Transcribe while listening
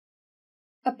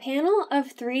A panel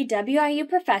of 3 WIU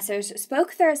professors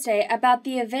spoke Thursday about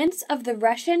the events of the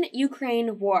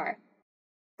Russian-Ukraine war.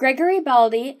 Gregory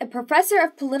Baldi, a professor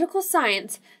of political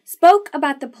science, spoke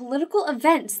about the political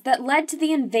events that led to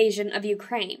the invasion of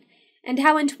Ukraine, and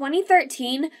how in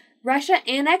 2013, Russia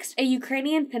annexed a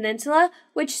Ukrainian peninsula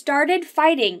which started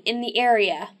fighting in the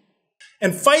area.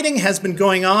 And fighting has been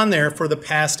going on there for the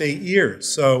past 8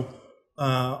 years. So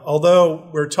although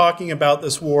we're talking about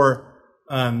this war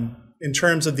in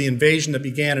terms of the invasion that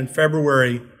began in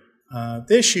February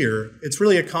this year, it's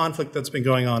really a conflict that's been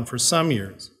going on for some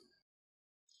years.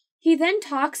 He then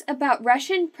talks about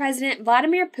Russian President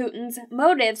Vladimir Putin's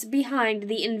motives behind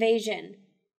the invasion.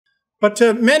 But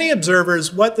to many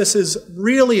observers, what this is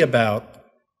really about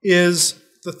is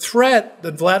the threat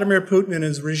that Vladimir Putin and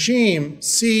his regime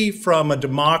see from a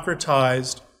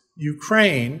democratized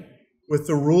Ukraine with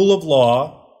the rule of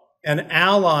law and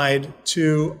allied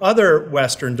to other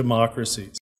Western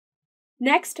democracies.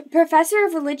 Next, Professor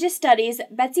of Religious Studies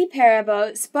Betsy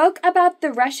Parabo spoke about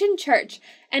the Russian Church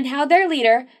and how their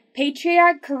leader,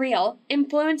 Patriarch Kirill,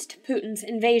 influenced Putin's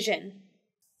invasion.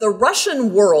 The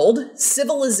Russian world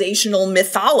civilizational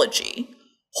mythology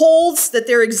holds that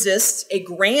there exists a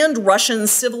grand Russian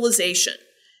civilization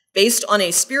based on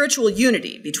a spiritual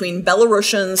unity between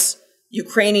Belarusians,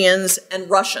 Ukrainians, and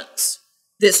Russians.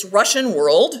 This Russian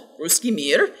world, Ruski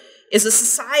Mir, is a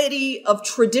society of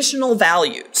traditional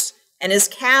values and is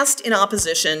cast in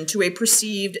opposition to a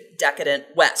perceived decadent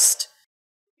West.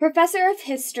 Professor of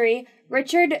History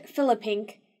Richard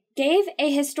Filipink gave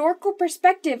a historical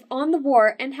perspective on the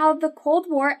war and how the Cold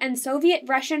War and Soviet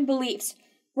Russian beliefs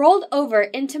rolled over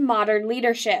into modern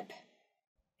leadership.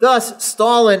 Thus,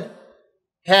 Stalin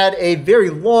had a very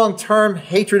long-term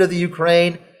hatred of the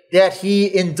Ukraine that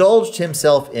he indulged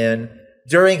himself in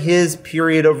during his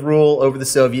period of rule over the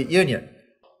Soviet Union.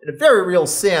 In a very real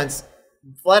sense,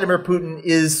 Vladimir Putin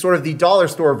is sort of the dollar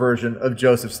store version of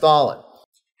Joseph Stalin.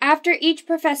 After each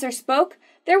professor spoke,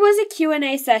 there was a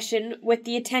Q&A session with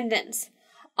the attendants.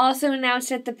 Also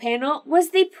announced at the panel was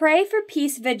the Pray for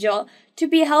Peace Vigil to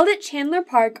be held at Chandler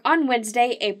Park on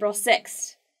Wednesday, April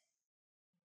 6th.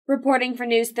 Reporting for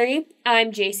News 3,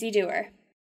 I'm JC Dewar.